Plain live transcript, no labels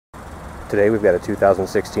Today we've got a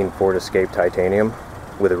 2016 Ford Escape Titanium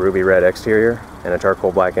with a ruby red exterior and a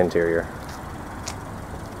charcoal black interior.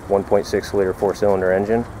 1.6 liter 4-cylinder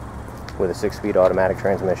engine with a 6-speed automatic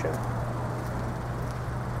transmission.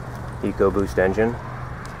 EcoBoost engine,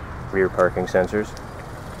 rear parking sensors,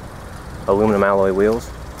 aluminum alloy wheels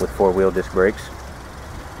with 4-wheel disc brakes,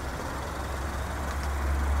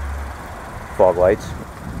 fog lights,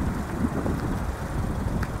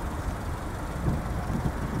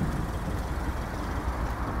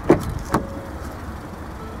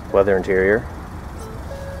 leather interior,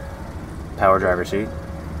 power driver seat,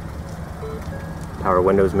 power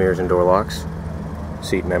windows, mirrors, and door locks,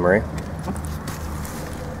 seat memory,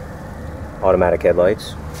 automatic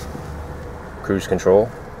headlights, cruise control,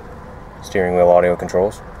 steering wheel audio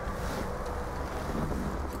controls,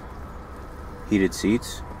 heated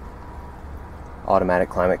seats, automatic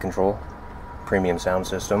climate control, premium sound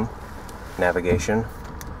system, navigation,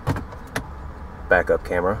 backup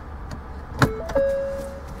camera,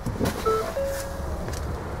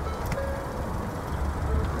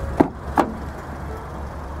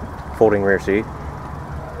 folding rear seat,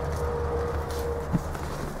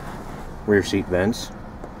 rear seat vents.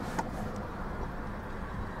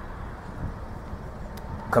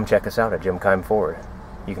 Come check us out at Jim Keim Ford.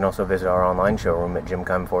 You can also visit our online showroom at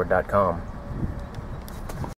jimkeimford.com.